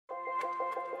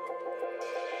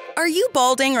Are you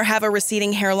balding or have a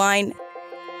receding hairline?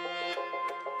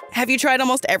 Have you tried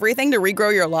almost everything to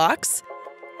regrow your locks?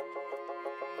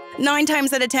 9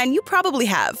 times out of 10, you probably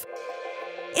have.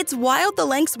 It's wild the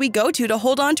lengths we go to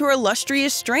hold on to our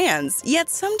lustrous strands, yet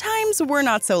sometimes we're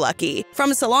not so lucky.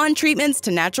 From salon treatments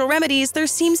to natural remedies, there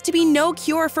seems to be no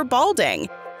cure for balding.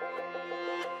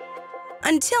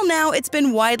 Until now, it's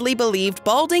been widely believed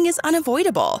balding is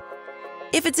unavoidable.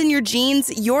 If it's in your genes,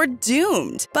 you're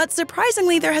doomed. But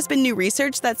surprisingly, there has been new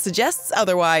research that suggests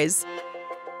otherwise.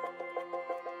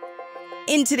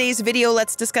 In today's video,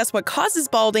 let's discuss what causes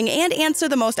balding and answer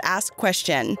the most asked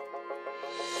question.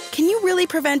 Can you really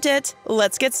prevent it?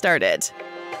 Let's get started.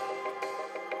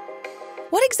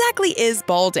 What exactly is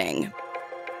balding?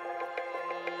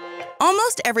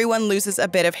 Almost everyone loses a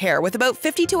bit of hair, with about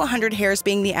 50 to 100 hairs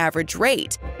being the average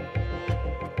rate.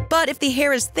 But if the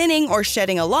hair is thinning or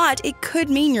shedding a lot, it could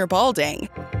mean you're balding.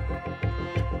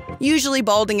 Usually,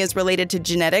 balding is related to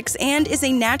genetics and is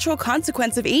a natural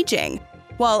consequence of aging,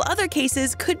 while other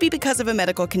cases could be because of a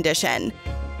medical condition.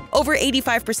 Over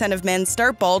 85% of men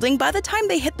start balding by the time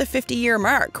they hit the 50-year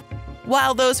mark,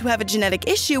 while those who have a genetic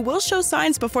issue will show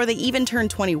signs before they even turn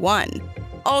 21.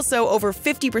 Also, over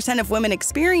 50% of women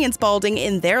experience balding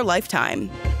in their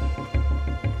lifetime.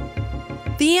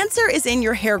 The answer is in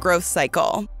your hair growth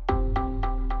cycle.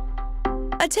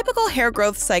 A typical hair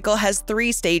growth cycle has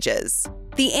 3 stages.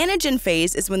 The anagen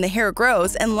phase is when the hair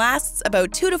grows and lasts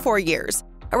about 2 to 4 years.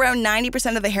 Around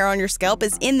 90% of the hair on your scalp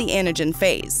is in the anagen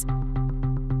phase.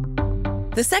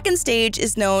 The second stage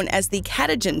is known as the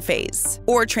catagen phase,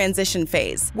 or transition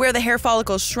phase, where the hair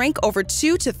follicles shrink over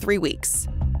 2 to 3 weeks.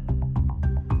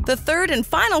 The third and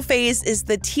final phase is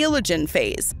the telogen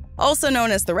phase, also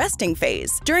known as the resting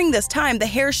phase. During this time, the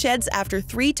hair sheds after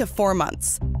 3 to 4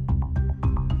 months.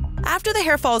 After the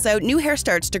hair falls out, new hair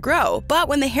starts to grow, but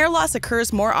when the hair loss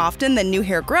occurs more often than new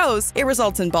hair grows, it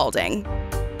results in balding.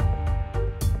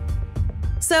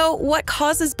 So, what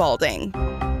causes balding?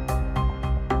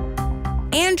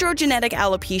 Androgenetic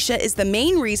alopecia is the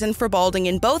main reason for balding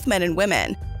in both men and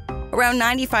women. Around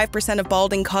 95% of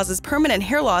balding causes permanent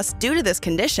hair loss due to this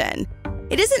condition.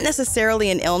 It isn't necessarily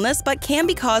an illness, but can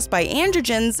be caused by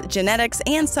androgens, genetics,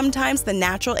 and sometimes the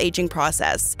natural aging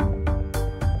process.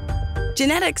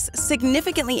 Genetics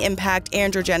significantly impact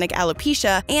androgenic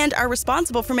alopecia and are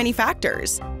responsible for many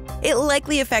factors. It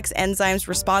likely affects enzymes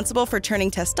responsible for turning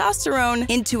testosterone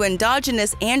into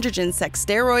endogenous androgen sex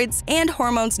steroids and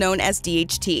hormones known as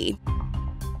DHT.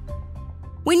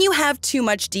 When you have too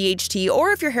much DHT,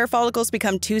 or if your hair follicles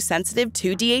become too sensitive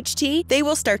to DHT, they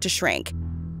will start to shrink.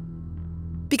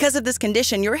 Because of this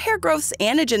condition, your hair growth's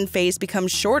anagen phase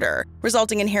becomes shorter,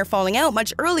 resulting in hair falling out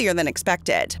much earlier than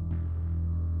expected.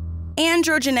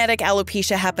 Androgenetic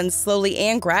alopecia happens slowly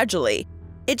and gradually.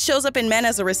 It shows up in men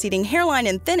as a receding hairline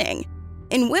and thinning.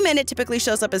 In women, it typically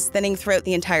shows up as thinning throughout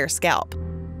the entire scalp.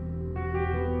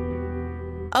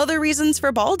 Other reasons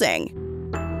for balding.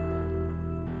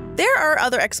 There are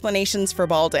other explanations for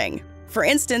balding. For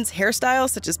instance, hairstyles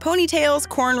such as ponytails,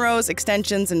 cornrows,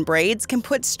 extensions, and braids can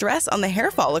put stress on the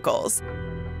hair follicles.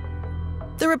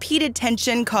 The repeated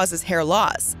tension causes hair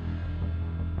loss.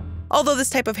 Although this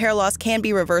type of hair loss can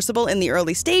be reversible in the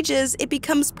early stages, it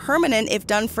becomes permanent if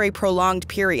done for a prolonged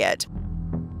period.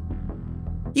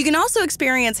 You can also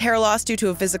experience hair loss due to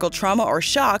a physical trauma or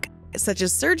shock, such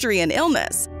as surgery and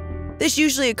illness. This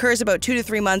usually occurs about 2 to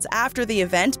 3 months after the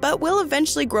event, but will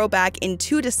eventually grow back in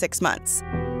 2 to 6 months.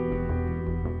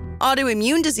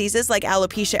 Autoimmune diseases like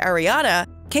alopecia areata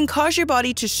can cause your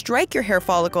body to strike your hair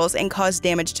follicles and cause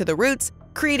damage to the roots,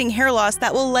 creating hair loss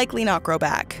that will likely not grow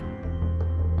back.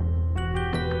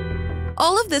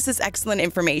 All of this is excellent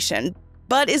information,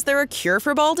 but is there a cure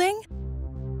for balding?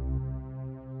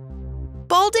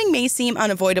 Balding may seem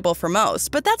unavoidable for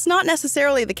most, but that's not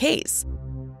necessarily the case.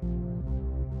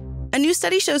 A new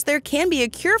study shows there can be a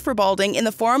cure for balding in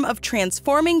the form of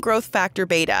transforming growth factor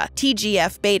beta,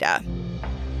 TGF-beta.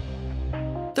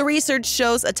 The research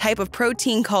shows a type of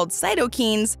protein called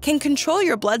cytokines can control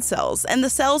your blood cells and the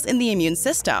cells in the immune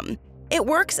system. It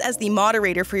works as the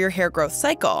moderator for your hair growth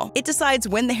cycle. It decides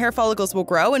when the hair follicles will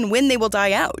grow and when they will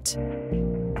die out.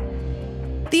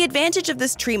 The advantage of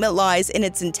this treatment lies in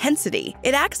its intensity.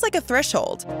 It acts like a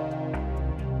threshold.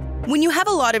 When you have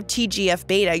a lot of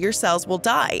TGF-beta, your cells will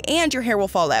die and your hair will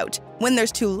fall out. When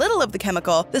there's too little of the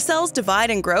chemical, the cells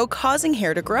divide and grow, causing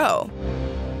hair to grow.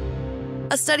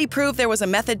 A study proved there was a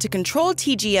method to control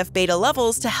TGF-beta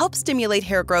levels to help stimulate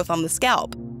hair growth on the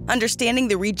scalp. Understanding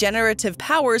the regenerative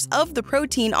powers of the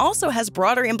protein also has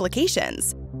broader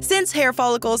implications. Since hair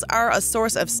follicles are a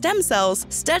source of stem cells,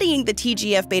 studying the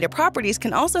TGF-beta properties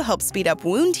can also help speed up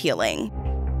wound healing.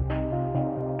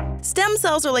 Stem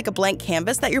cells are like a blank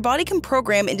canvas that your body can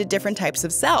program into different types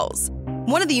of cells.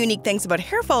 One of the unique things about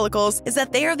hair follicles is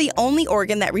that they are the only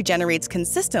organ that regenerates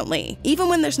consistently, even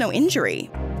when there's no injury.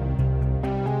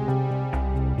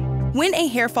 When a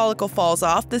hair follicle falls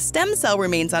off, the stem cell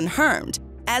remains unharmed.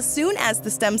 As soon as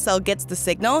the stem cell gets the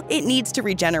signal, it needs to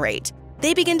regenerate.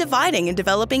 They begin dividing and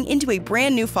developing into a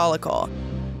brand new follicle.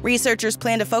 Researchers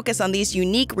plan to focus on these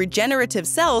unique regenerative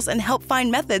cells and help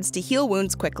find methods to heal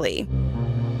wounds quickly.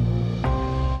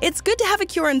 It's good to have a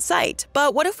cure in sight,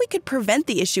 but what if we could prevent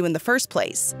the issue in the first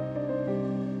place?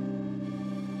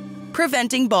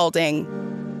 Preventing balding.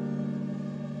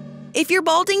 If you're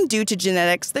balding due to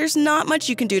genetics, there's not much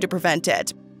you can do to prevent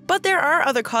it. But there are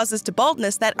other causes to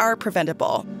baldness that are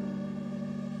preventable.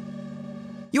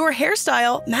 Your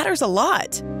hairstyle matters a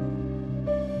lot.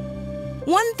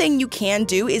 One thing you can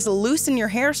do is loosen your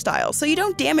hairstyle so you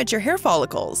don't damage your hair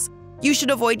follicles. You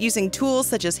should avoid using tools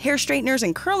such as hair straighteners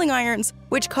and curling irons,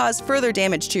 which cause further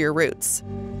damage to your roots.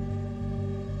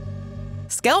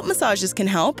 Scalp massages can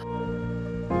help.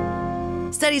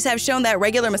 Studies have shown that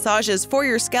regular massages for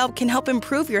your scalp can help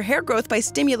improve your hair growth by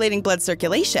stimulating blood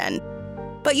circulation.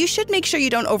 But you should make sure you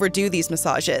don't overdo these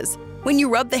massages. When you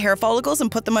rub the hair follicles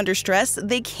and put them under stress,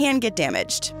 they can get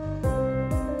damaged.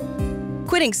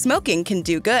 Quitting smoking can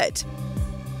do good.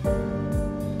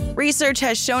 Research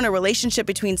has shown a relationship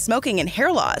between smoking and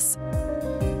hair loss.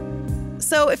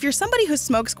 So if you're somebody who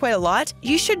smokes quite a lot,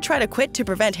 you should try to quit to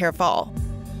prevent hair fall.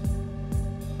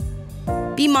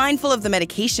 Be mindful of the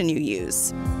medication you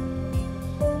use.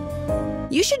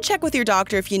 You should check with your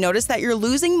doctor if you notice that you're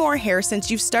losing more hair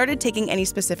since you've started taking any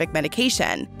specific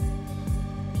medication.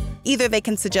 Either they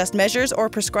can suggest measures or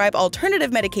prescribe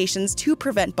alternative medications to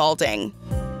prevent balding.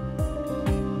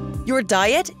 Your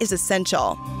diet is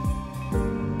essential.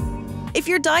 If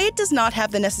your diet does not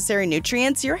have the necessary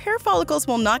nutrients, your hair follicles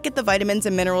will not get the vitamins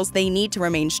and minerals they need to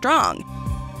remain strong.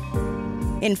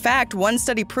 In fact, one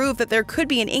study proved that there could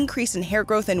be an increase in hair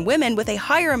growth in women with a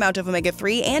higher amount of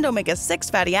omega-3 and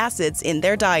omega-6 fatty acids in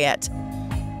their diet.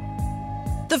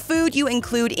 The food you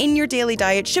include in your daily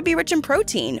diet should be rich in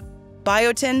protein,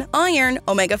 biotin, iron,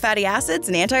 omega fatty acids,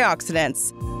 and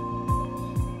antioxidants.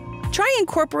 Try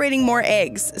incorporating more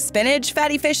eggs, spinach,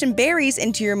 fatty fish, and berries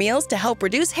into your meals to help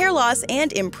reduce hair loss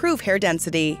and improve hair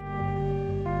density.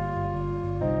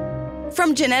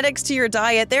 From genetics to your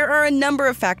diet, there are a number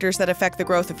of factors that affect the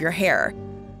growth of your hair.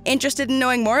 Interested in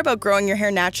knowing more about growing your hair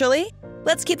naturally?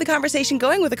 Let's keep the conversation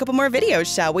going with a couple more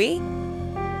videos, shall we?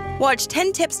 Watch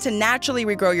 10 tips to naturally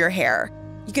regrow your hair.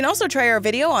 You can also try our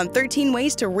video on 13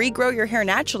 ways to regrow your hair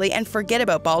naturally and forget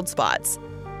about bald spots.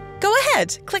 Go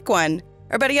ahead, click one.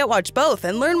 Or better yet, watch both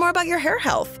and learn more about your hair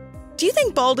health. Do you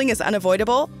think balding is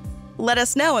unavoidable? Let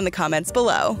us know in the comments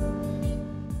below.